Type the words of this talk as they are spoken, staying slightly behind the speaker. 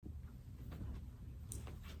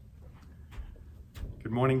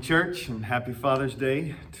Good morning, church, and happy Father's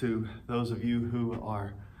Day to those of you who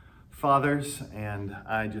are fathers. And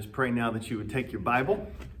I just pray now that you would take your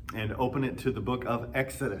Bible and open it to the book of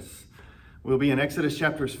Exodus. We'll be in Exodus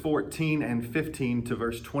chapters 14 and 15 to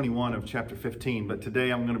verse 21 of chapter 15. But today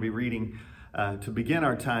I'm going to be reading, to begin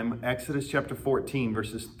our time, Exodus chapter 14,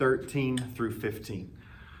 verses 13 through 15.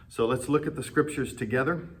 So let's look at the scriptures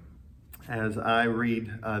together as I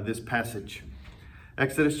read this passage.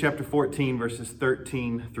 Exodus chapter 14, verses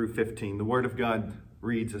 13 through 15. The word of God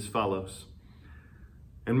reads as follows.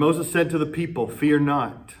 And Moses said to the people, "Fear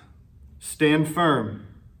not, stand firm,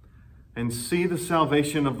 and see the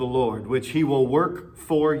salvation of the Lord, which he will work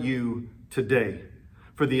for you today.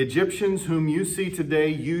 For the Egyptians whom you see today,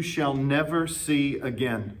 you shall never see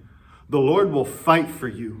again. The Lord will fight for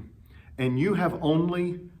you, and you have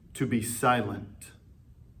only to be silent."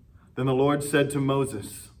 Then the Lord said to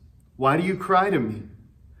Moses, "Why do you cry to me?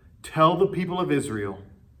 Tell the people of Israel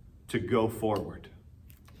to go forward."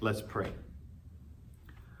 Let's pray.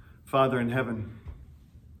 Father in heaven,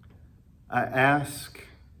 I ask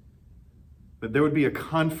that there would be a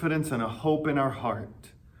confidence and a hope in our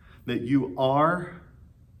heart that you are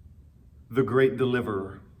the great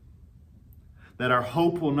deliverer, that our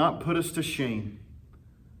hope will not put us to shame.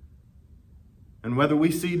 And whether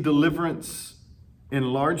we see deliverance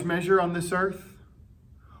in large measure on this earth,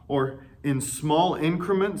 or in small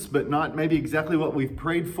increments, but not maybe exactly what we've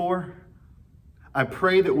prayed for, I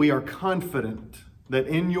pray that we are confident that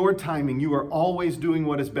in your timing, you are always doing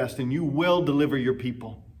what is best, and you will deliver your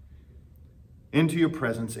people into your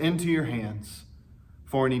presence, into your hands,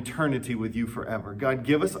 for an eternity with you forever. God,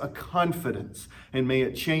 give us a confidence, and may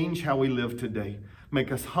it change how we live today.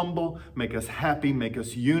 Make us humble, make us happy, make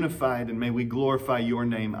us unified, and may we glorify your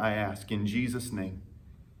name, I ask, in Jesus' name.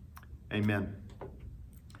 Amen.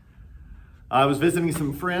 I was visiting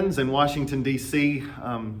some friends in Washington, D.C.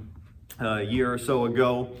 A year or so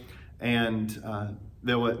ago, and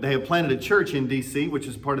they had planted a church in D.C., which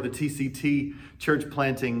is part of the TCT Church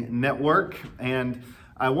Planting Network, and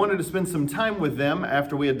I wanted to spend some time with them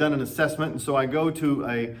after we had done an assessment, and so I go to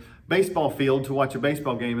a baseball field to watch a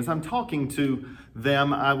baseball game. As I'm talking to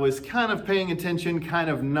them, I was kind of paying attention, kind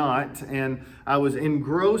of not, and I was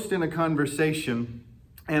engrossed in a conversation.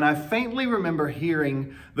 And I faintly remember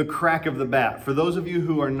hearing the crack of the bat. For those of you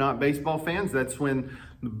who are not baseball fans, that's when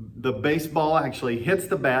the baseball actually hits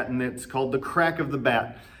the bat, and it's called the crack of the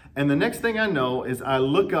bat. And the next thing I know is I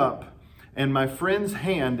look up, and my friend's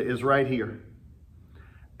hand is right here.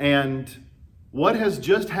 And what has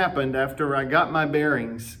just happened after I got my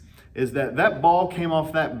bearings is that ball came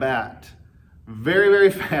off that bat very,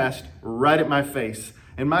 very fast, right at my face.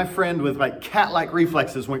 And my friend, with like cat-like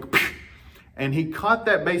reflexes, went and he caught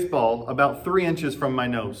that baseball about 3 inches from my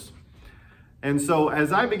nose. And so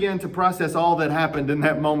as I began to process all that happened in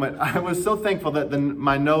that moment, I was so thankful that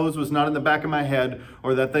my nose was not in the back of my head,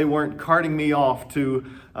 or that they weren't carting me off to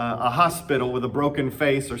a hospital with a broken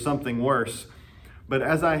face or something worse. But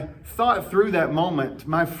as I thought through that moment,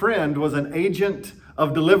 my friend was an agent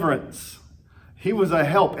of deliverance. He was a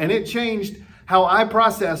help, and it changed how I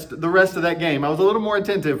processed the rest of that game. I was a little more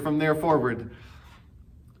attentive from there forward.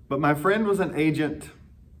 But my friend was an agent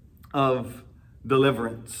of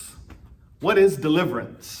deliverance. What is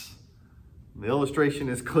deliverance? The illustration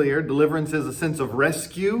is clear. Deliverance is a sense of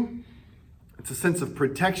rescue. It's a sense of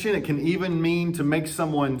protection. It can even mean to make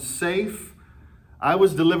someone safe. I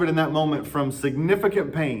was delivered in that moment from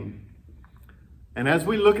significant pain. And as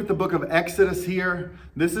we look at the book of Exodus here,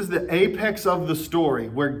 this is the apex of the story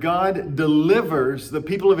where God delivers the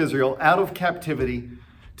people of Israel out of captivity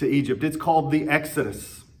to Egypt. It's called the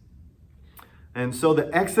Exodus. And so the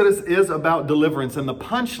Exodus is about deliverance, and the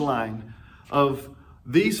punchline of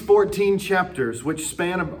these 14 chapters, which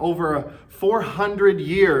span over 400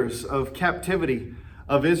 years of captivity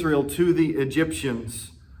of Israel to the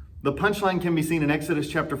Egyptians, the punchline can be seen in Exodus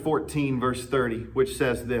chapter 14, verse 30, which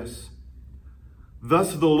says this: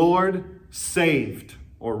 "Thus the Lord saved,"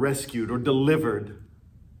 or rescued, or delivered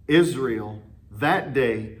Israel that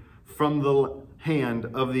day from the hand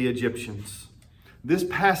of the Egyptians. This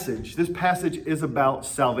passage is about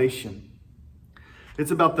salvation.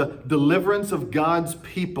 It's about the deliverance of God's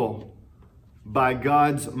people by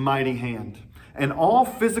God's mighty hand. And all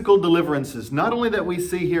physical deliverances, not only that we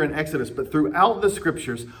see here in Exodus, but throughout the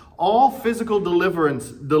scriptures, all physical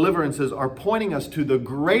deliverances are pointing us to the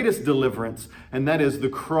greatest deliverance, and that is the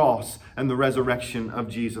cross and the resurrection of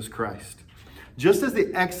Jesus Christ. Just as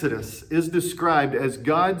the Exodus is described as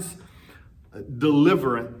God's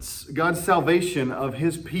deliverance, God's salvation of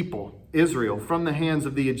his people, Israel, from the hands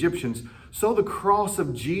of the Egyptians, so the cross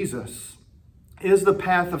of Jesus is the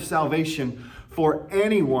path of salvation for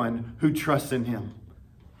anyone who trusts in him.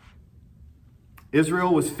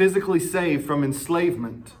 Israel was physically saved from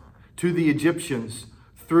enslavement to the Egyptians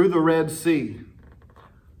through the Red Sea,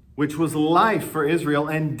 which was life for Israel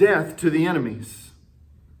and death to the enemies.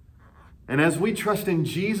 And as we trust in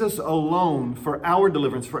Jesus alone for our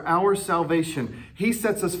deliverance, for our salvation, he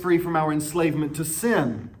sets us free from our enslavement to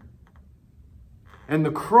sin. And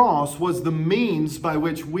the cross was the means by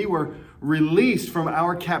which we were released from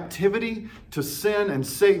our captivity to sin and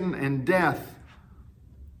Satan and death.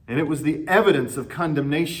 And it was the evidence of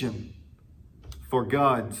condemnation for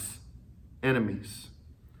God's enemies.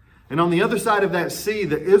 And on the other side of that sea,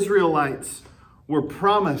 the Israelites were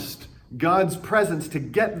promised God's presence to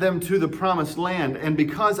get them to the promised land. And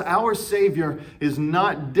because our Savior is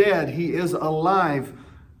not dead, he is alive,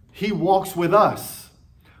 he walks with us,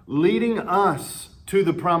 leading us to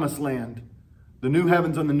the promised land, the new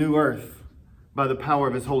heavens and the new earth, by the power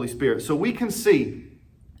of his Holy Spirit. So we can see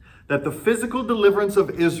that the physical deliverance of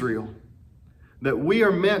Israel, that we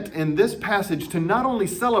are meant in this passage to not only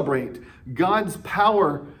celebrate God's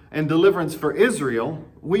power and deliverance for Israel,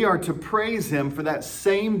 we are to praise him for that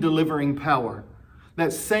same delivering power,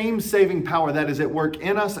 that same saving power that is at work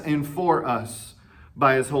in us and for us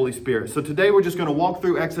by his Holy Spirit. So today we're just going to walk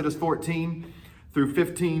through Exodus 14 through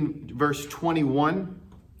 15, verse 21,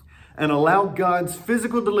 and allow God's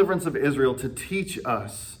physical deliverance of Israel to teach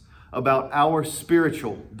us about our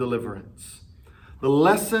spiritual deliverance. The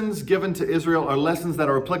lessons given to Israel are lessons that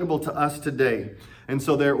are applicable to us today. And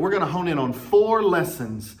so we're going to hone in on 4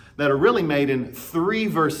 lessons that are really made in 3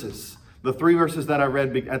 verses. The 3 verses that I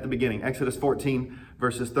read at the beginning, Exodus 14,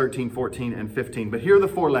 verses 13, 14, and 15. But here are the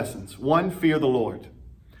 4 lessons. 1, fear the Lord.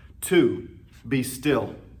 2, be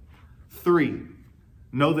still. 3,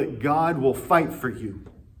 know that God will fight for you.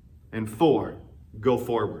 And 4, go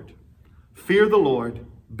forward. Fear the Lord,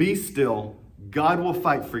 be still, God will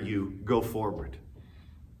fight for you, go forward.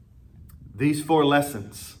 These 4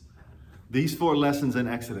 lessons in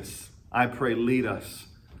Exodus, I pray, lead us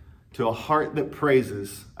to a heart that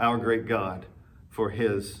praises our great God for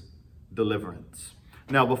his deliverance.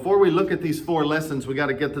 Now, before we look at these 4 lessons, we got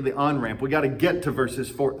to get to the on-ramp. We got to get to verses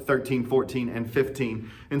 13, 14, and 15.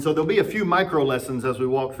 And so there'll be a few micro lessons as we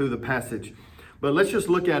walk through the passage. But let's just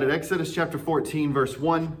look at it. Exodus chapter 14, verse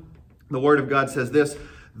 1. The word of God says this: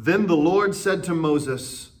 Then the Lord said to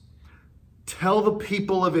Moses, tell the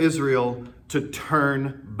people of Israel to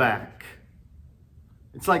turn back.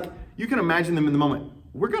 It's like, you can imagine them in the moment.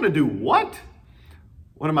 We're going to do what?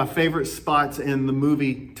 One of my favorite spots in the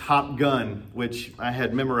movie Top Gun, which I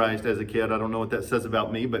had memorized as a kid. I don't know what that says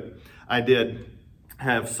about me, but I did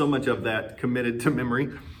have so much of that committed to memory.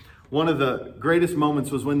 One of the greatest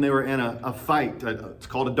moments was when they were in a fight. It's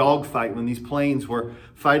called a dog fight, when these planes were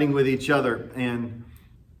fighting with each other. And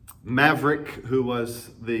Maverick, who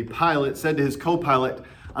was the pilot, said to his co-pilot,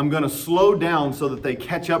 I'm going to slow down so that they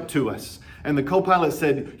catch up to us. And the co-pilot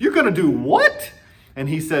said, you're going to do what? And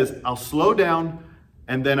he says, I'll slow down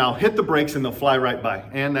and then I'll hit the brakes and they'll fly right by.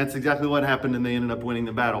 And that's exactly what happened, and they ended up winning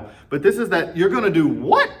the battle. But this is that you're going to do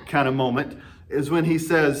what kind of moment is when he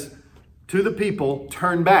says to the people,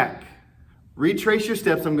 turn back, retrace your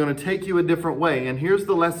steps, I'm going to take you a different way. And here's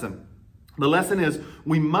the lesson. The lesson is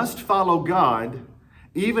we must follow God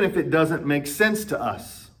even if it doesn't make sense to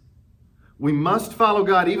us. We must follow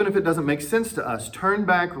God even if it doesn't make sense to us. Turn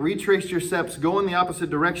back, retrace your steps, go in the opposite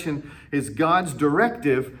direction is God's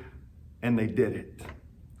directive, and they did it.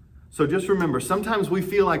 So just remember, sometimes we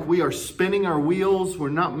feel like we are spinning our wheels, we're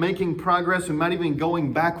not making progress, we might even be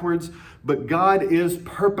going backwards, but God is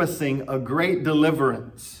purposing a great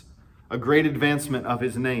deliverance, a great advancement of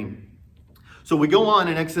his name. So we go on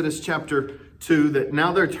in Exodus chapter 2 that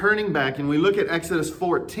now they're turning back, and we look at Exodus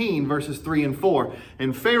 14 verses 3 and 4,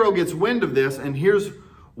 and Pharaoh gets wind of this, and here's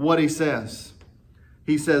what he says.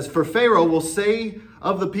 He says, for Pharaoh will say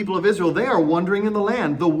of the people of Israel, they are wandering in the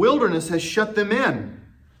land. The wilderness has shut them in.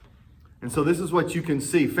 And so this is what you can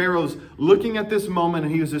see. Pharaoh's looking at this moment,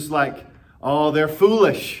 and he was just like, oh, they're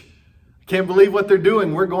foolish. Can't believe what they're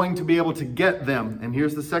doing. We're going to be able to get them. And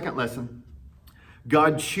here's the second lesson.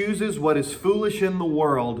 God chooses what is foolish in the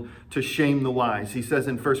world to shame the wise. He says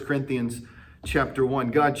in 1 Corinthians chapter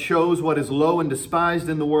 1, God chose what is low and despised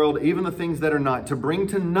in the world, even the things that are not, to bring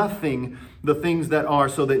to nothing the things that are,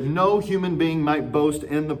 so that no human being might boast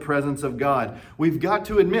in the presence of God. We've got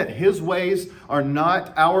to admit, his ways are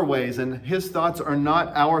not our ways, and his thoughts are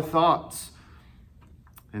not our thoughts.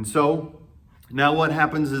 And so, now what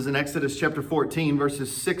happens is in Exodus chapter 14,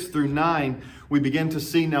 verses 6 through 9, we begin to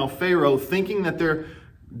see now Pharaoh thinking that they're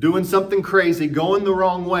doing something crazy, going the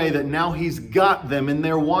wrong way, that now he's got them and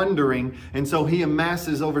they're wandering. And so he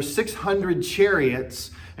amasses over 600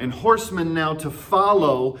 chariots and horsemen now to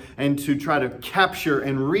follow and to try to capture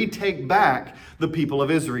and retake back the people of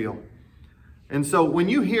Israel. And so when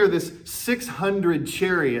you hear this 600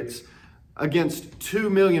 chariots against 2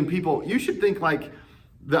 million people, you should think like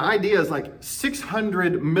the idea is like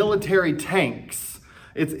 600 military tanks.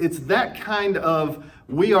 It's that kind of,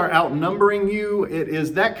 we are outnumbering you. It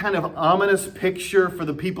is that kind of ominous picture for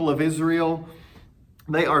the people of Israel.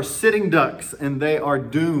 They are sitting ducks and they are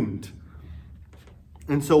doomed.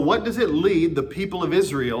 And so what does it lead the people of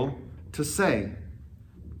Israel to say?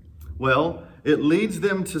 Well, it leads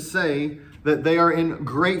them to say that they are in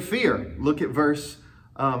great fear. Look at verse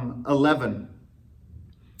 11.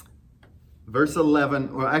 Verse 11,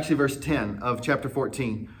 or actually verse 10 of chapter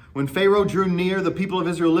 14. When Pharaoh drew near, the people of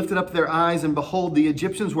Israel lifted up their eyes, and behold, the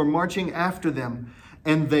Egyptians were marching after them,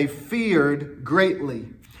 and they feared greatly.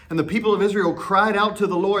 And the people of Israel cried out to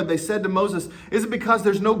the Lord. They said to Moses, "Is it because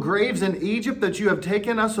there's no graves in Egypt that you have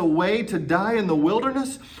taken us away to die in the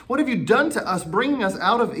wilderness? What have you done to us, bringing us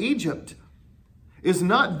out of Egypt? Is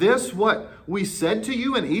not this what we said to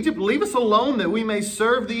you in Egypt? Leave us alone that we may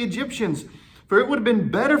serve the Egyptians. For it would have been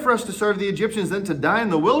better for us to serve the Egyptians than to die in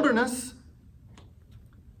the wilderness."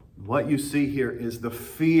 What you see here is the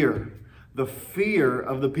fear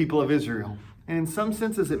of the people of Israel. And in some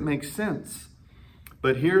senses, it makes sense.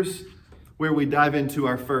 But here's where we dive into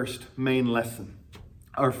our first main lesson.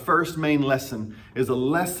 Our first main lesson is a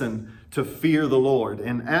lesson to fear the Lord.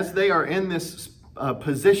 And as they are in this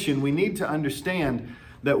position, we need to understand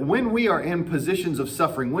that when we are in positions of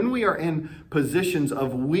suffering, when we are in positions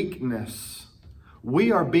of weakness,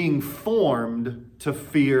 we are being formed to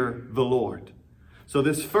fear the Lord. So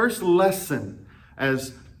this first lesson,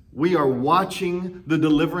 as we are watching the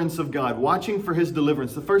deliverance of God, watching for his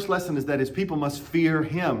deliverance, the first lesson is that his people must fear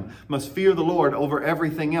him, must fear the Lord over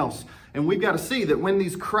everything else. And we've got to see that when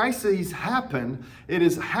these crises happen, it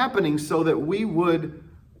is happening so that we would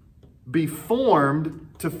be formed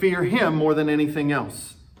to fear him more than anything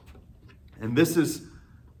else. And this is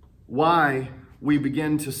why we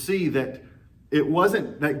begin to see that it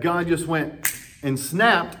wasn't that God just went and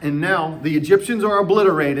snapped, and now the Egyptians are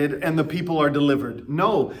obliterated and the people are delivered.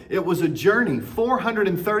 No, it was a journey,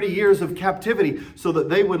 430 years of captivity, so that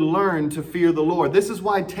they would learn to fear the Lord. This is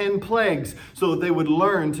why 10 plagues, so that they would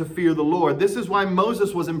learn to fear the Lord. This is why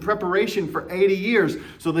Moses was in preparation for 80 years,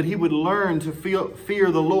 so that he would learn to fear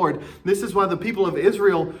the Lord. This is why the people of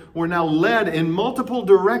Israel were now led in multiple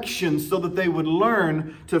directions, so that they would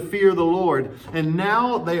learn to fear the Lord. And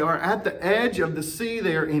now they are at the edge of the sea.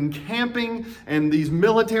 They are encamping, and these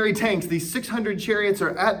military tanks, these 600 chariots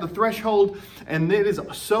are at the threshold, and it is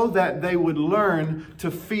so that they would learn to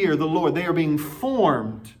fear the Lord. They are being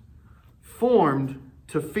formed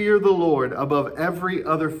to fear the Lord above every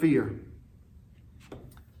other fear.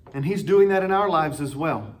 And he's doing that in our lives as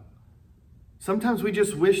well. Sometimes we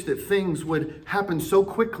just wish that things would happen so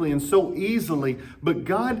quickly and so easily, but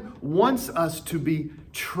God wants us to be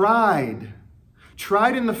tried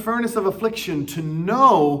in the furnace of affliction, to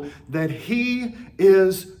know that he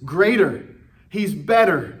is greater, he's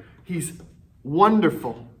better, he's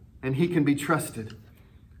wonderful, and he can be trusted.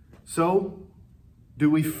 So,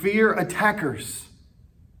 do we fear attackers?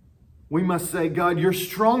 We must say, God, you're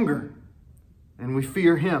stronger, and we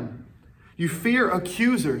fear him. You fear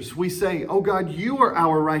accusers. We say, oh God, you are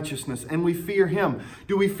our righteousness, and we fear him.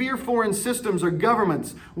 Do we fear foreign systems or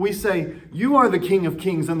governments? We say, you are the King of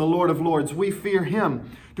Kings and the Lord of Lords. We fear him.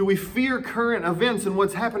 Do we fear current events and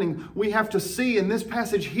what's happening? We have to see in this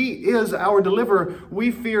passage, he is our deliverer. We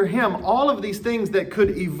fear him. All of these things that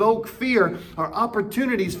could evoke fear are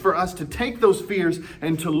opportunities for us to take those fears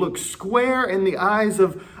and to look square in the eyes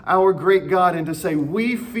of our great God and to say,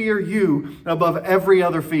 we fear you above every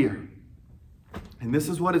other fear. And this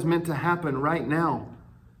is what is meant to happen right now.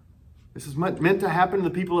 This is meant to happen to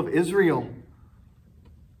the people of Israel.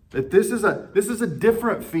 That this is a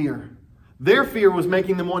different fear. Their fear was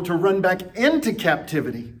making them want to run back into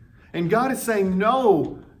captivity. And God is saying,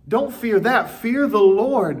 no, don't fear that. Fear the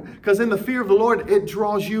Lord. Because in the fear of the Lord, it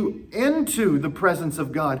draws you into the presence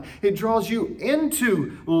of God. It draws you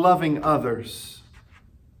into loving others.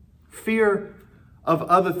 Fear of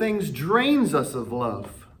other things drains us of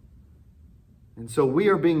love. And so we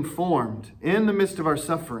are being formed in the midst of our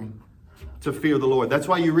suffering to fear the Lord. That's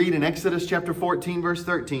why you read in Exodus chapter 14, verse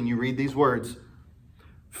 13, you read these words,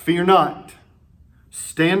 fear not,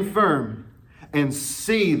 stand firm, and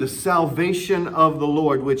see the salvation of the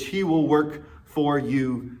Lord, which he will work for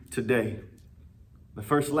you today. The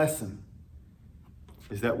first lesson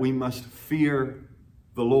is that we must fear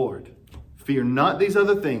the Lord. Fear not these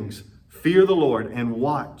other things. Fear the Lord and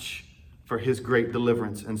watch for his great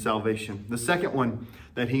deliverance and salvation. The second one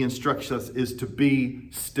that he instructs us is to be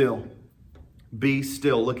still. Be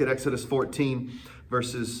still. Look at Exodus 14,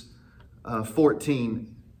 verse 14.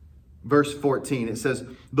 It says,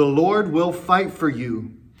 "The Lord will fight for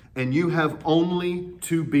you, and you have only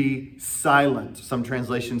to be silent." Some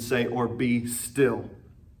translations say, or be still.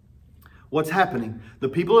 What's happening? The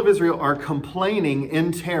people of Israel are complaining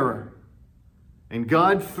in terror. And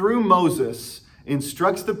God, through Moses,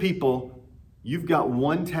 instructs the people, you've got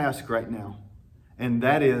one task right now, and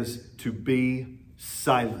that is to be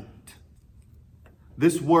silent.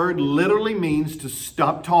 This word literally means to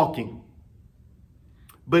stop talking.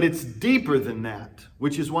 But it's deeper than that,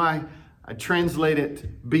 which is why I translate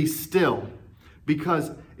it, be still.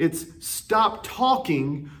 Because it's stop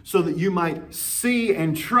talking so that you might see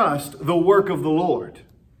and trust the work of the Lord.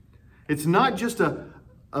 It's not just a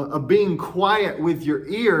being quiet with your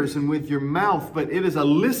ears and with your mouth, but it is a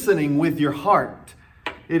listening with your heart.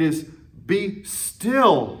 It is be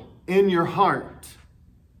still in your heart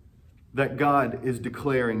that God is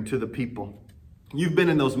declaring to the people. You've been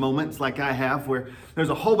in those moments like I have where there's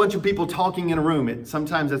a whole bunch of people talking in a room.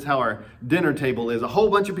 Sometimes that's how our dinner table is. A whole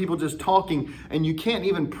bunch of people just talking, and you can't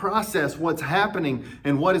even process what's happening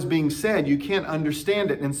and what is being said. You can't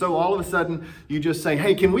understand it. And so all of a sudden you just say,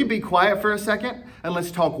 hey, can we be quiet for a second? And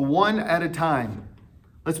let's talk one at a time.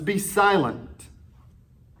 Let's be silent.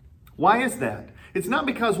 Why is that? It's not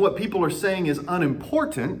because what people are saying is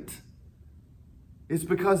unimportant. It's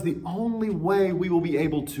because the only way we will be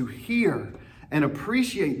able to hear and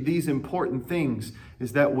appreciate these important things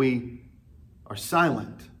is that we are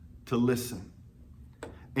silent to listen.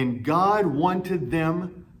 And God wanted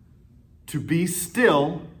them to be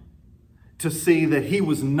still to see that he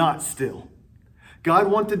was not still. God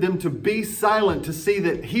wanted them to be silent to see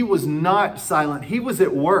that he was not silent. He was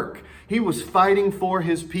at work. He was fighting for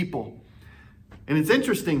his people. And it's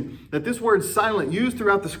interesting that this word silent, used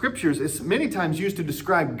throughout the scriptures, is many times used to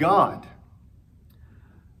describe God.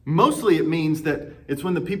 Mostly it means that it's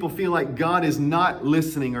when the people feel like God is not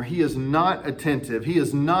listening, or he is not attentive, he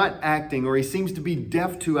is not acting, or he seems to be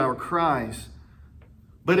deaf to our cries.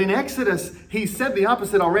 But in Exodus, he said the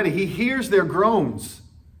opposite already. He hears their groans.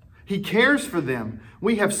 He cares for them.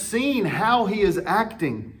 We have seen how he is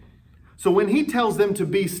acting. So when he tells them to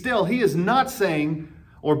be still, he is not saying,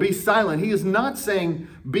 or be silent, he is not saying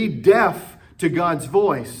be deaf to God's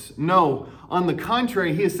voice. No, on the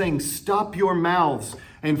contrary, he is saying stop your mouths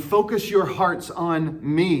and focus your hearts on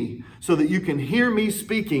me so that you can hear me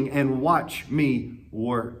speaking and watch me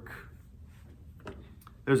work.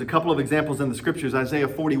 There's a couple of examples in the scriptures. Isaiah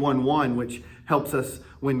 41:1, which helps us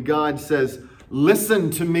when God says,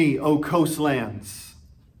 listen to me, O coastlands.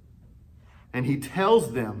 And he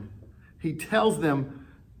tells them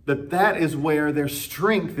that is where their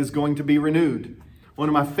strength is going to be renewed. One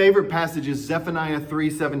of my favorite passages, Zephaniah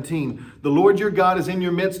 3:17. The Lord your God is in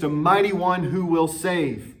your midst, a mighty one who will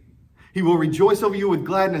save. He will rejoice over you with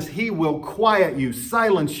gladness. He will quiet you,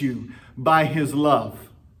 silence you by his love.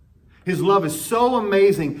 His love is so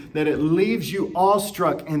amazing that it leaves you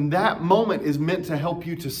awestruck, and that moment is meant to help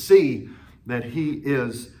you to see that he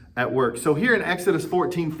is at work. So here in Exodus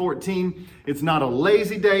 14:14, it's not a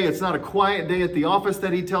lazy day. It's not a quiet day at the office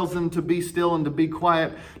that he tells them to be still and to be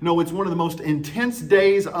quiet. No, it's one of the most intense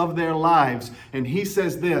days of their lives. And he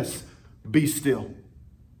says this, be still.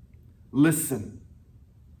 Listen.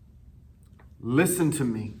 Listen to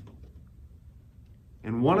me.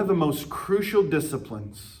 And one of the most crucial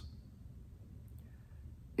disciplines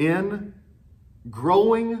in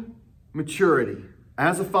growing maturity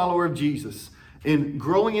as a follower of Jesus, in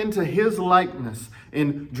growing into his likeness,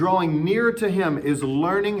 in drawing nearer to him, is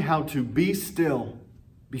learning how to be still,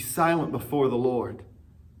 be silent before the Lord.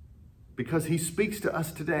 Because he speaks to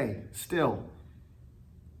us today, still,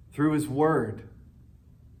 through his word.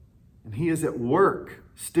 And he is at work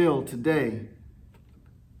still today.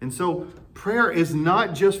 And so prayer is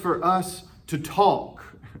not just for us to talk.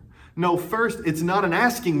 No, first, it's not an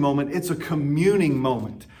asking moment, it's a communing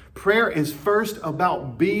moment. Prayer is first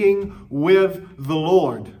about being with the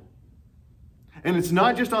Lord. And it's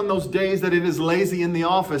not just on those days that it is lazy in the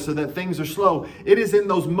office or that things are slow. It is in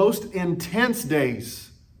those most intense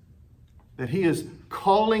days that he is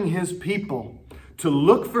calling his people to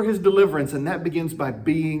look for his deliverance, and that begins by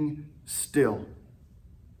being still.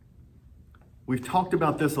 We've talked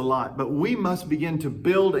about this a lot, but we must begin to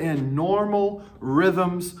build in normal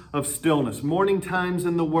rhythms of stillness. Morning times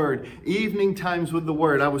in the Word, evening times with the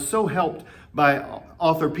Word. I was so helped by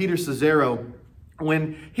author Peter Scazzero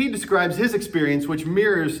when he describes his experience, which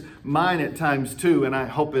mirrors mine at times too, and I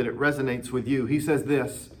hope that it resonates with you. He says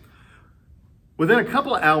this: within a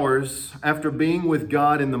couple of hours after being with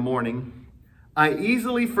God in the morning, I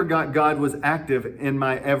easily forgot God was active in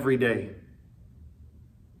my everyday.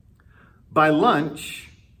 By lunch,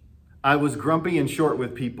 I was grumpy and short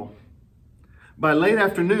with people. By late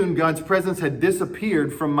afternoon, God's presence had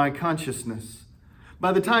disappeared from my consciousness.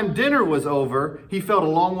 By the time dinner was over, he felt a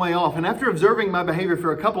long way off. And after observing my behavior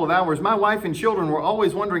for a couple of hours, my wife and children were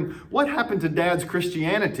always wondering, what happened to Dad's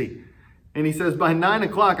Christianity? And he says, by 9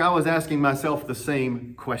 o'clock, I was asking myself the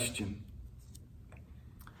same question.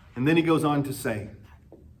 And then he goes on to say,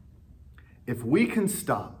 if we can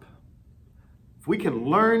stop, if we can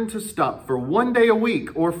learn to stop for one day a week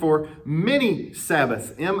or for many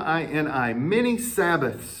Sabbaths, M-I-N-I, many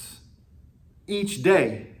Sabbaths each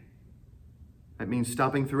day, that means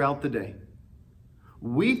stopping throughout the day,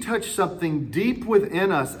 we touch something deep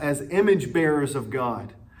within us as image bearers of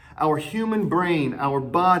God. Our human brain, our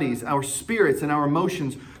bodies, our spirits, and our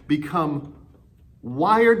emotions become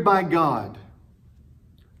wired by God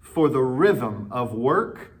for the rhythm of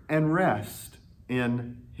work and rest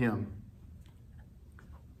in Him.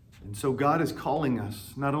 And so God is calling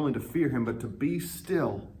us not only to fear Him, but to be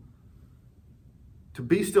still. To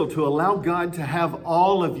be still, to allow God to have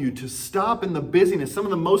all of you, to stop in the busyness, some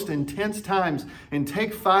of the most intense times, and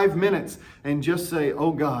take 5 minutes and just say,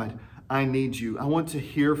 oh God, I need you. I want to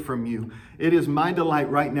hear from you. It is my delight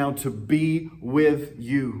right now to be with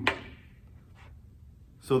you.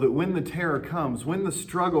 So that when the terror comes, when the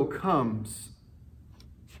struggle comes,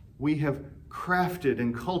 we have crafted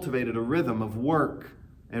and cultivated a rhythm of work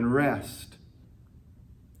and rest,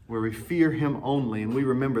 where we fear Him only, and we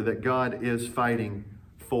remember that God is fighting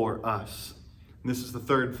for us. And this is the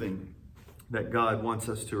third thing that God wants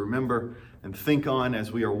us to remember and think on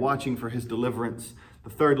as we are watching for His deliverance. The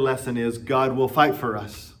third lesson is God will fight for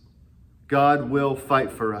us. God will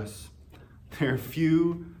fight for us. There are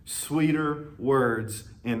few sweeter words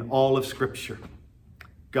in all of Scripture.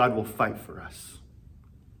 God will fight for us.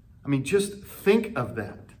 I mean, just think of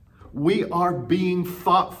that. We are being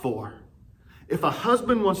fought for. If a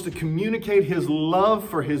husband wants to communicate his love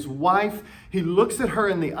for his wife, he looks at her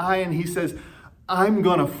in the eye and he says, I'm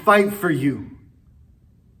going to fight for you.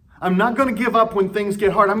 I'm not going to give up when things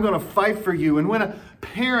get hard. I'm going to fight for you. And when a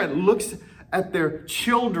parent looks at their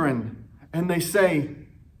children and they say,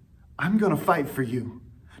 I'm going to fight for you.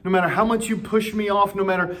 No matter how much you push me off, no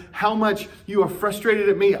matter how much you are frustrated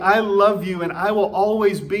at me, I love you and I will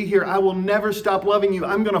always be here. I will never stop loving you.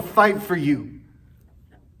 I'm going to fight for you.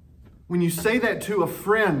 When you say that to a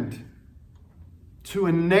friend, to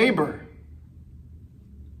a neighbor,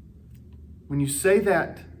 when you say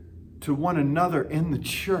that to one another in the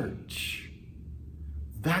church,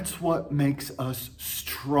 that's what makes us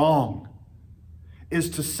strong, is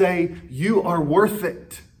to say, you are worth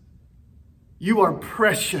it. You are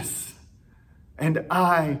precious, and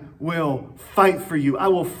I will fight for you. I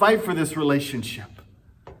will fight for this relationship.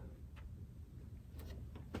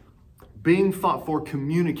 Being fought for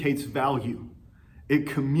communicates value. It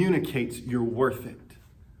communicates you're worth it.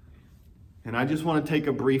 And I just want to take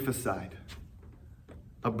a brief aside.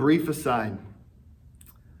 And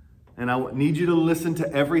I need you to listen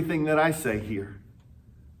to everything that I say here.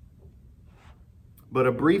 But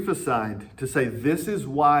a brief aside to say this is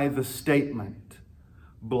why the statement,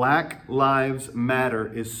 Black Lives Matter,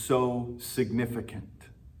 is so significant.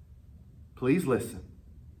 Please listen.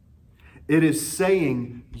 It is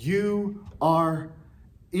saying you are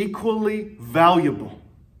equally valuable,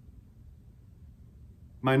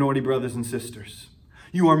 minority brothers and sisters.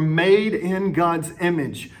 You are made in God's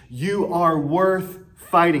image. You are worth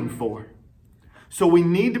fighting for. So we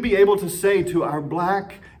need to be able to say to our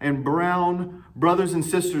black and brown brothers and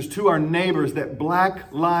sisters, to our neighbors, that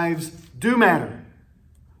black lives do matter.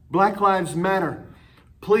 Black lives matter.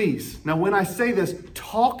 Please, now when I say this,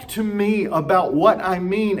 talk to me about what I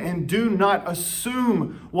mean and do not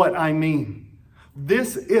assume what I mean.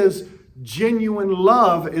 This is genuine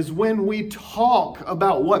love, is when we talk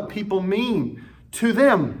about what people mean to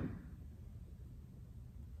them.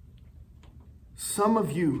 Some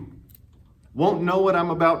of you won't know what I'm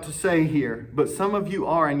about to say here, but some of you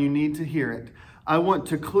are, and you need to hear it. I want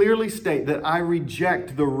to clearly state that I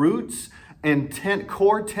reject the roots and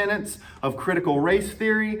core tenets of critical race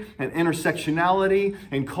theory and intersectionality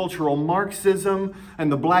and cultural Marxism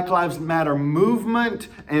and the Black Lives Matter movement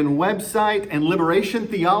and website and liberation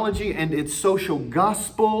theology and its social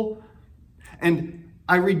gospel. And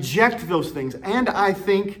I reject those things. And I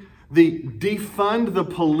think the defund the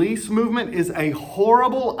police movement is a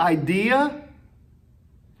horrible idea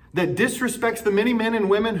that disrespects the many men and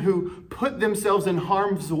women who put themselves in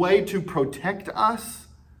harm's way to protect us.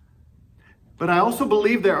 But I also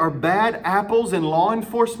believe there are bad apples in law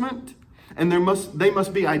enforcement, and they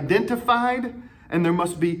must be identified, and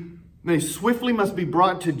they swiftly must be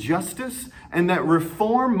brought to justice, and that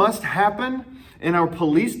reform must happen in our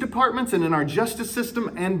police departments and in our justice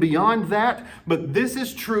system and beyond that. But this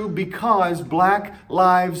is true because Black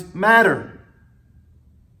lives matter.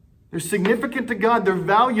 They're significant to God. They're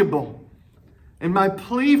valuable. And my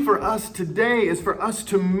plea for us today is for us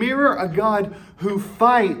to mirror a God who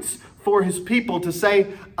fights for his people, to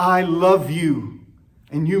say, I love you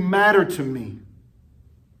and you matter to me.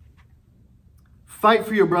 Fight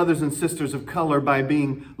for your brothers and sisters of color by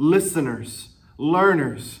being listeners,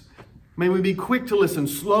 learners. May we be quick to listen,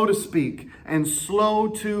 slow to speak, and slow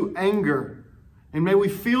to anger. And may we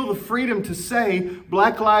feel the freedom to say,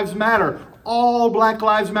 Black lives matter. All Black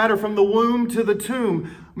lives matter from the womb to the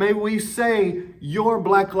tomb. May we say, your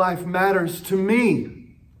Black life matters to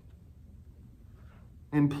me.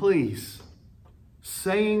 And please,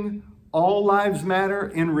 saying all lives matter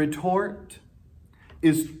in retort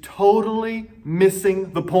is totally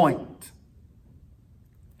missing the point.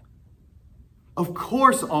 Of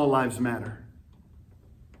course, all lives matter.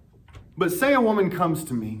 But say a woman comes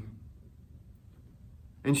to me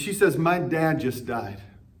and she says, my dad just died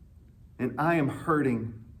and I am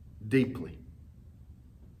hurting deeply.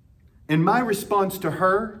 And my response to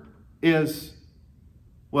her is,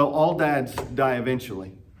 well, all dads die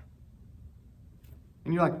eventually.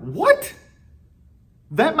 And you're like, what?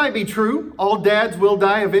 That might be true. All dads will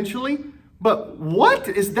die eventually. But what?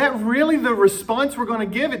 Is that really the response we're going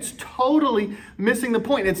to give? It's totally missing the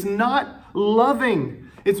point. It's not loving.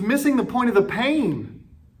 It's missing the point of the pain.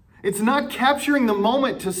 It's not capturing the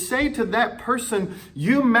moment to say to that person,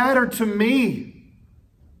 you matter to me.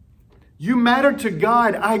 You matter to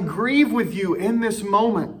God. I grieve with you in this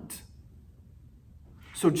moment.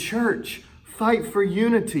 So church, fight for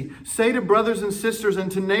unity. Say to brothers and sisters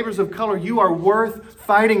and to neighbors of color, you are worth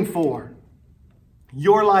fighting for.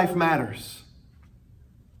 Your life matters.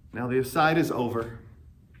 Now the aside is over.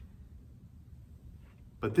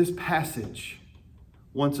 But this passage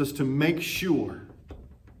wants us to make sure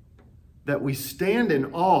that we stand in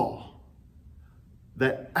awe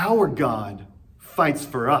that our God fights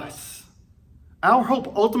for us. Our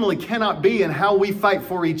hope ultimately cannot be in how we fight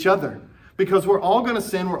for each other. Because we're all going to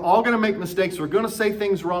sin, we're all going to make mistakes, we're going to say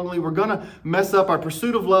things wrongly, we're going to mess up, our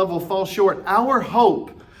pursuit of love will fall short. Our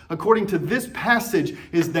hope, according to this passage,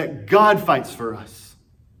 is that God fights for us.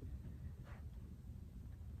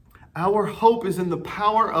 Our hope is in the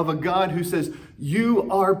power of a God who says, you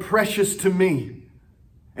are precious to me,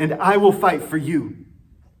 and I will fight for you.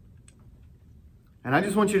 And I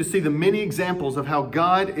just want you to see the many examples of how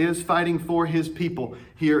God is fighting for his people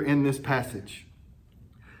here in this passage.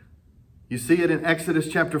 You see it in Exodus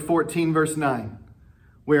chapter 14, verse 9,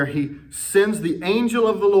 where he sends the angel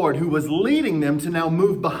of the Lord who was leading them to now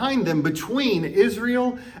move behind them between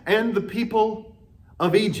Israel and the people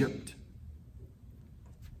of Egypt.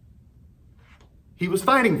 He was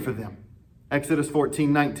fighting for them. Exodus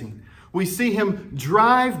 14:19. We see him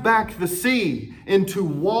drive back the sea into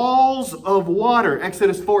walls of water.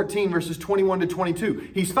 Exodus 14, verses 21 to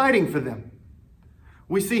 22. He's fighting for them.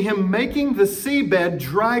 We see him making the seabed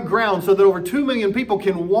dry ground so that over 2 million people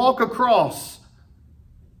can walk across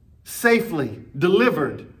safely,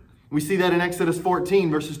 delivered. We see that in Exodus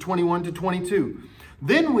 14, verses 21 to 22.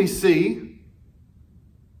 Then we see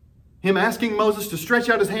him asking Moses to stretch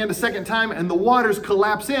out his hand a second time, and the waters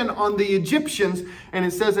collapse in on the Egyptians. And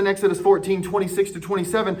it says in Exodus 14, 26 to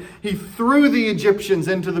 27, he threw the Egyptians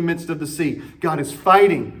into the midst of the sea. God is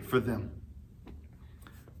fighting for them.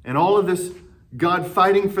 And all of this God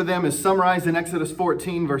fighting for them is summarized in Exodus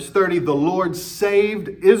 14, verse 30. The Lord saved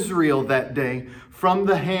Israel that day from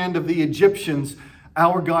the hand of the Egyptians.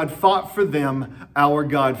 Our God fought for them. Our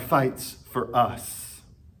God fights for us.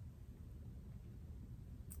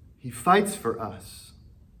 He fights for us.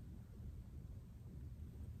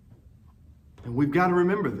 And we've got to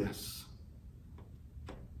remember this.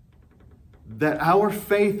 That our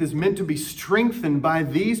faith is meant to be strengthened by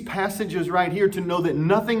these passages right here to know that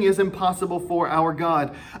nothing is impossible for our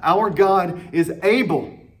God. Our God is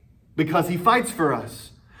able, because he fights for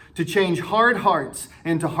us, to change hard hearts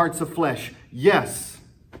into hearts of flesh. Yes,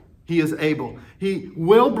 he is able. He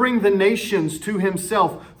will bring the nations to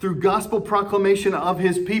himself through gospel proclamation of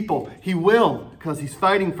his people. He will, because he's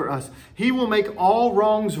fighting for us. He will make all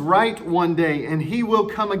wrongs right one day, and he will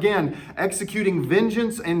come again, executing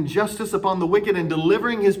vengeance and justice upon the wicked and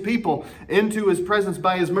delivering his people into his presence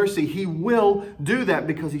by his mercy. He will do that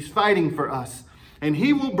because he's fighting for us. And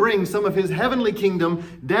he will bring some of his heavenly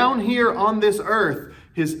kingdom down here on this earth.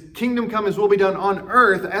 His kingdom come, his will be done on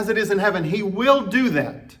earth as it is in heaven. He will do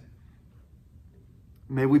that.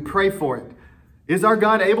 May we pray for it. Is our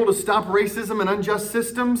God able to stop racism and unjust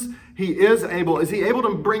systems? He is able. Is he able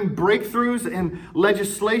to bring breakthroughs in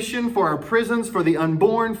legislation for our prisons, for the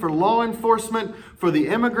unborn, for law enforcement, for the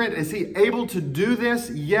immigrant? Is he able to do this?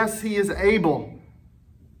 Yes, he is able.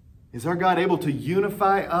 Is our God able to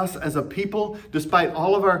unify us as a people despite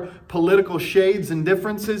all of our political shades and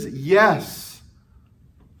differences? Yes.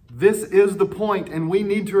 This is the point, and we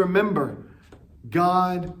need to remember,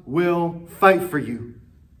 God will fight for you.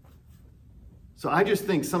 So I just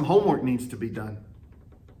think some homework needs to be done.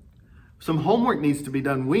 Some homework needs to be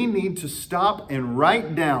done. We need to stop and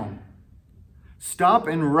write down. Stop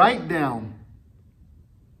and write down.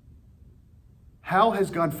 How has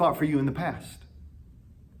God fought for you in the past?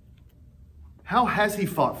 How has he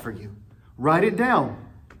fought for you? Write it down.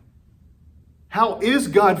 How is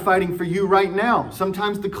God fighting for you right now?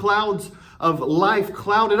 Sometimes the clouds of life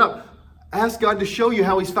cloud it up. Ask God to show you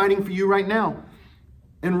how he's fighting for you right now.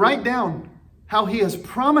 And write down how he has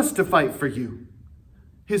promised to fight for you.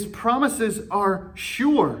 His promises are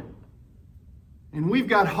sure. And we've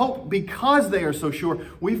got hope because they are so sure.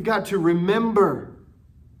 We've got to remember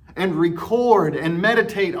and record and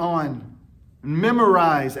meditate on, and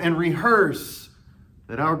memorize and rehearse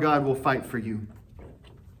that our God will fight for you.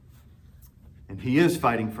 And he is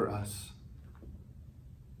fighting for us.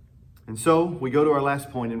 And so we go to our last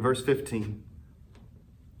point in verse 15.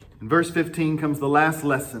 In verse 15 comes the last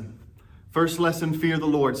lesson. First lesson, fear the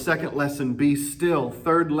Lord. Second lesson, be still.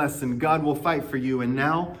 Third lesson, God will fight for you. And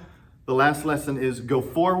now the last lesson is go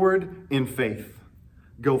forward in faith.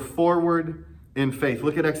 Go forward in faith.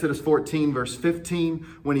 Look at Exodus 14, verse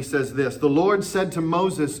 15, when he says this. The Lord said to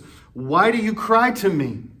Moses, why do you cry to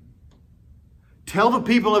me? Tell the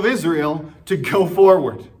people of Israel to go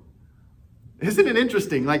forward. Isn't it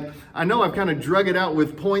interesting? I know I've kind of drug it out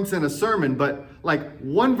with points in a sermon, but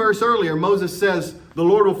one verse earlier, Moses says, the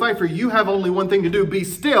Lord will fight for you. You have only one thing to do, be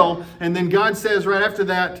still. And then God says right after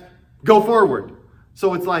that, go forward.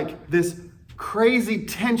 So it's like this crazy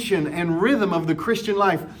tension and rhythm of the Christian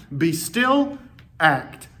life. Be still,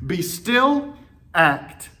 act. Be still,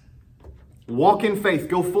 act. Walk in faith,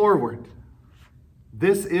 go forward.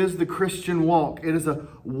 This is the Christian walk. It is a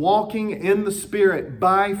walking in the Spirit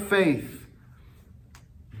by faith.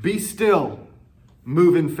 Be still,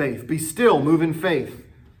 move in faith. Be still, move in faith.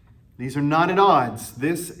 These are not at odds.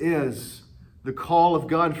 This is the call of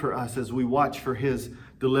God for us as we watch for his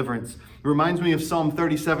deliverance. It reminds me of Psalm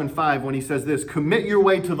 37:5 when he says this, commit your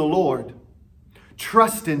way to the Lord,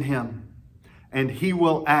 trust in him, and he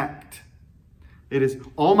will act. It is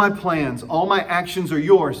all my plans, all my actions are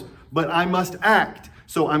yours, but I must act.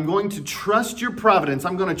 So I'm going to trust your providence.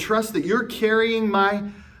 I'm going to trust that you're carrying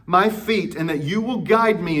my feet and that you will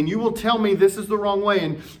guide me and you will tell me this is the wrong way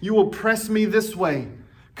and you will press me this way.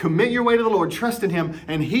 Commit your way to the Lord, trust in him,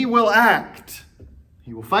 and he will act.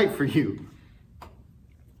 He will fight for you.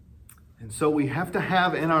 And so we have to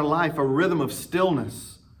have in our life a rhythm of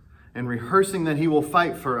stillness and rehearsing that he will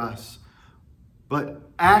fight for us, but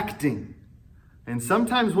acting. And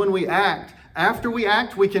sometimes when we act, after we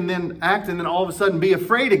act, we can then act and then all of a sudden be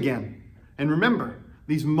afraid again. And remember,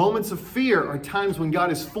 these moments of fear are times when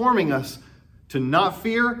God is forming us to not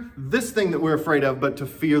fear this thing that we're afraid of, but to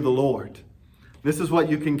fear the Lord. This is what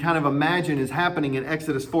you can kind of imagine is happening in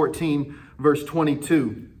Exodus 14, verse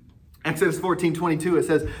 22. Exodus 14:22, it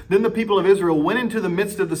says, then the people of Israel went into the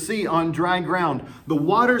midst of the sea on dry ground, the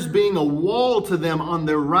waters being a wall to them on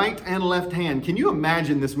their right and left hand. Can you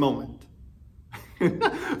imagine this moment?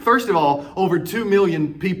 First of all, over 2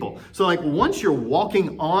 million people. So once you're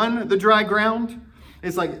walking on the dry ground,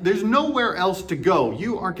 it's there's nowhere else to go.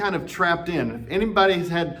 You are kind of trapped in. If anybody's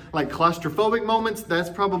had claustrophobic moments,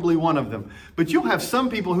 that's probably one of them. But you'll have some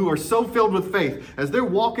people who are so filled with faith. As they're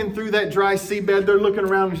walking through that dry seabed, they're looking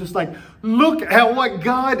around and just look at what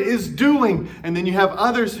God is doing. And then you have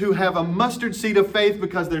others who have a mustard seed of faith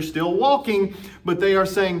because they're still walking, but they are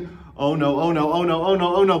saying, oh no, oh no, oh no, oh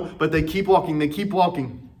no, oh no. But they keep walking, they keep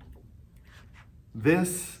walking.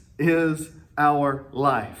 This is our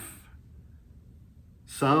life.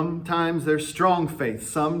 Sometimes there's strong faith,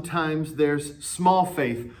 sometimes there's small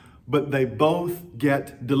faith, but they both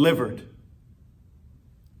get delivered.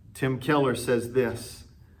 Tim Keller says this.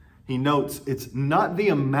 He notes it's not the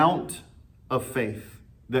amount of faith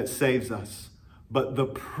that saves us, but the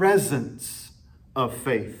presence of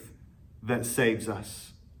faith that saves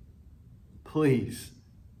us. Please,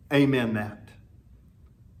 amen that.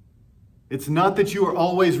 It's not that you are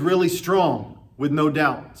always really strong with no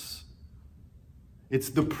doubts. It's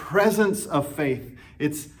the presence of faith.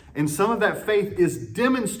 And some of that faith is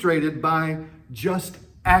demonstrated by just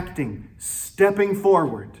acting, stepping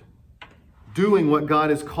forward, doing what God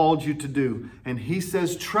has called you to do. And he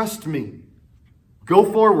says, trust me. Go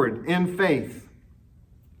forward in faith.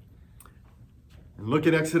 And look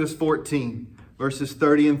at Exodus 14, verses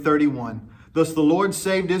 30 and 31. Thus the Lord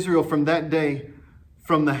saved Israel from that day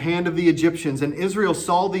from the hand of the Egyptians. And Israel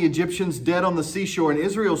saw the Egyptians dead on the seashore. And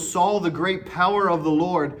Israel saw the great power of the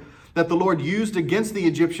Lord that the Lord used against the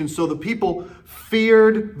Egyptians. So the people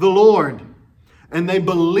feared the Lord. And they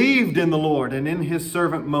believed in the Lord and in his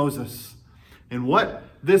servant Moses. And what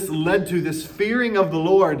this led to, this fearing of the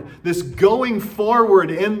Lord, this going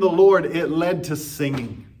forward in the Lord, it led to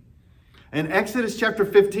singing. And Exodus chapter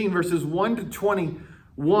 15, verses 1 to 21,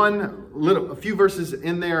 a few verses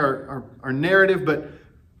in there are narrative, but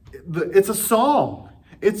it's a song.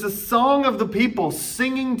 It's a song of the people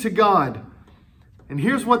singing to God. And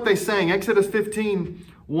here's what they sang. Exodus 15,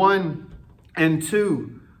 1 and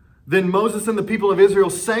 2. Then Moses and the people of Israel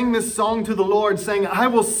sang this song to the Lord, saying, I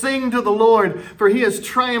will sing to the Lord, for he has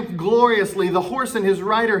triumphed gloriously. The horse and his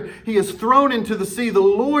rider he has thrown into the sea. The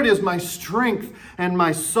Lord is my strength and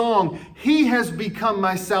my song. He has become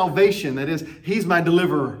my salvation. That is, he's my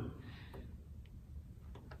deliverer.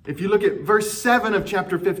 If you look at verse 7 of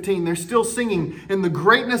chapter 15, they're still singing, in the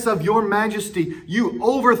greatness of your majesty, you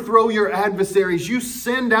overthrow your adversaries. You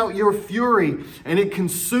send out your fury, and it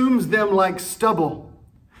consumes them like stubble.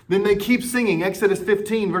 Then they keep singing, Exodus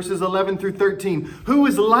 15, verses 11 through 13. Who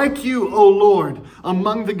is like you, O Lord,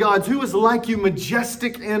 among the gods? Who is like you,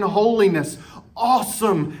 majestic in holiness,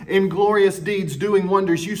 awesome in glorious deeds, doing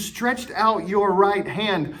wonders? You stretched out your right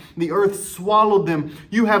hand. The earth swallowed them.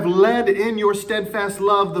 You have led in your steadfast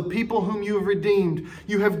love the people whom you have redeemed.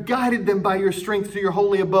 You have guided them by your strength to your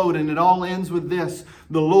holy abode. And it all ends with this: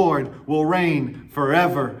 the Lord will reign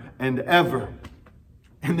forever and ever.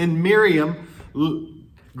 And then Miriam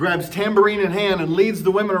grabs tambourine in hand and leads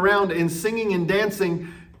the women around in singing and dancing.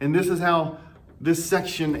 And this is how this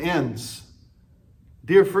section ends.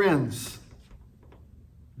 Dear friends,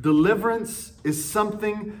 deliverance is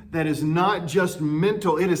something that is not just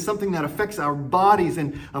mental. It is something that affects our bodies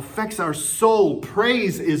and affects our soul.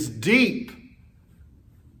 Praise is deep.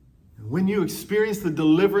 When you experience the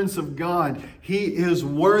deliverance of God, he is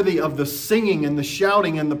worthy of the singing and the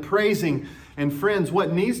shouting and the praising. And friends,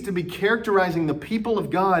 what needs to be characterizing the people of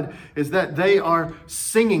God is that they are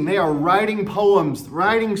singing. They are writing poems,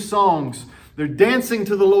 writing songs. They're dancing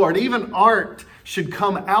to the Lord. Even art should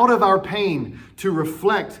come out of our pain to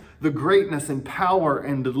reflect the greatness and power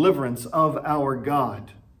and deliverance of our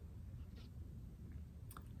God.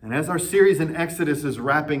 And as our series in Exodus is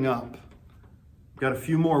wrapping up, we've got a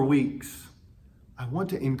few more weeks. I want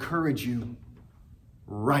to encourage you,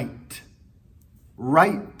 write,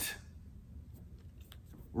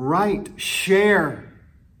 share,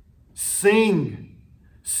 sing,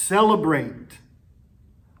 celebrate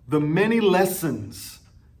the many lessons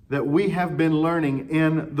that we have been learning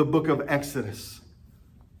in the book of Exodus.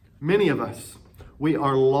 Many of us, we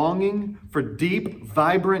are longing for deep,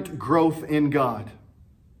 vibrant growth in God.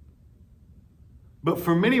 But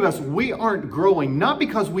for many of us, we aren't growing, not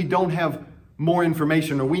because we don't have more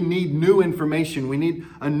information or we need new information. We need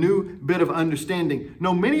a new bit of understanding.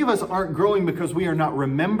 No, many of us aren't growing because we are not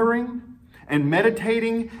remembering and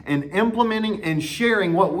meditating and implementing and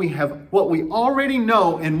sharing what we already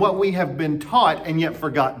know and what we have been taught and yet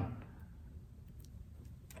forgotten.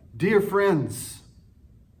 Dear friends,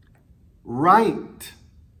 write,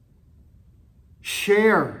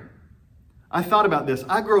 share. I thought about this.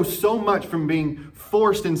 I grow so much from being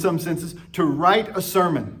forced in some senses to write a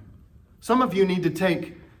sermon. Some of you need to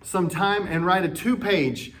take some time and write a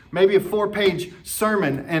 2-page, maybe a 4-page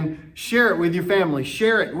sermon and share it with your family.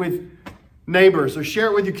 Share it with neighbors or share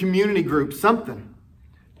it with your community group, something.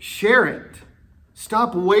 Share it.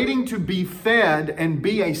 Stop waiting to be fed and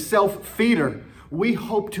be a self-feeder. We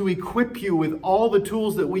hope to equip you with all the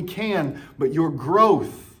tools that we can, but your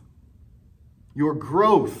growth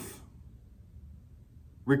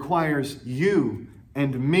requires you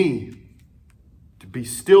and me to be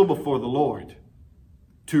still before the Lord,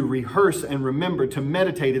 to rehearse and remember, to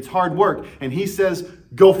meditate. It's hard work. And he says,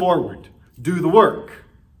 go forward. Do the work.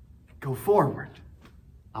 Go forward.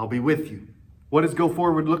 I'll be with you. What does go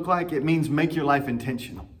forward look like? It means make your life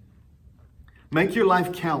intentional. Make your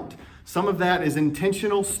life count. Some of that is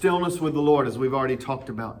intentional stillness with the Lord, as we've already talked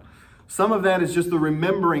about. Some of that is just the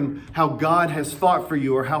remembering how God has fought for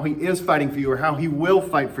you, or how he is fighting for you, or how he will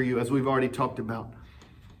fight for you, as we've already talked about.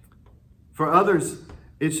 For others,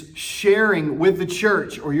 It's sharing with the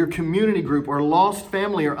church or your community group or lost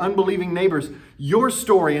family or unbelieving neighbors your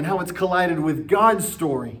story and how it's collided with God's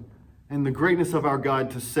story and the greatness of our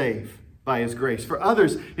God to save by His grace. For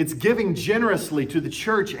others, it's giving generously to the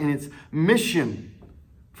church and its mission.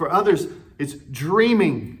 For others, it's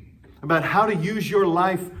dreaming about how to use your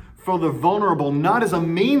life for the vulnerable, not as a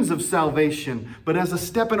means of salvation, but as a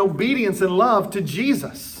step in obedience and love to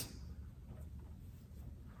Jesus.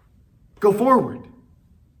 Go forward.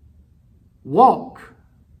 Walk.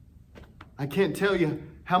 I can't tell you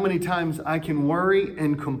how many times I can worry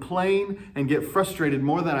and complain and get frustrated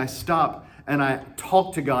more than I stop and I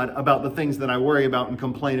talk to God about the things that I worry about and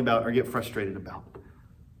complain about or get frustrated about.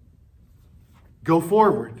 Go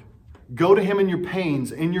forward. Go to Him in your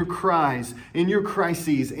pains, in your cries, in your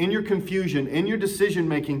crises, in your confusion, in your decision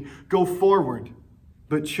making. Go forward.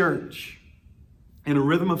 But church, in a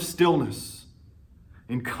rhythm of stillness,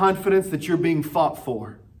 in confidence that you're being fought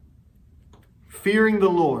for, fearing the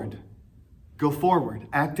Lord, go forward.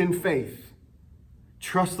 Act in faith.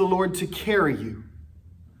 Trust the Lord to carry you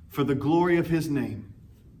for the glory of His name,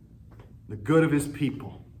 the good of His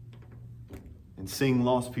people, and seeing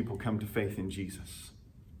lost people come to faith in Jesus.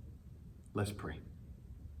 Let's pray.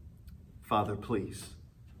 Father, please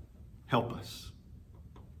help us.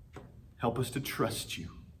 Help us to trust You,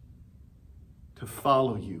 to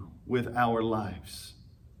follow You with our lives.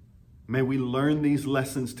 May we learn these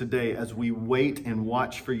lessons today as we wait and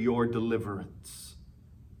watch for Your deliverance.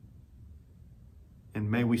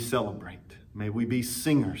 And may we celebrate. May we be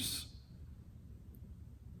singers.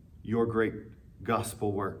 Your great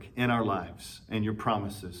gospel work in our lives and Your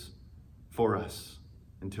promises for us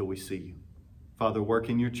until we see You. Father, work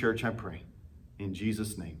in Your church, I pray. In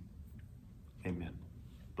Jesus' name, amen.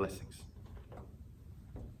 Blessings.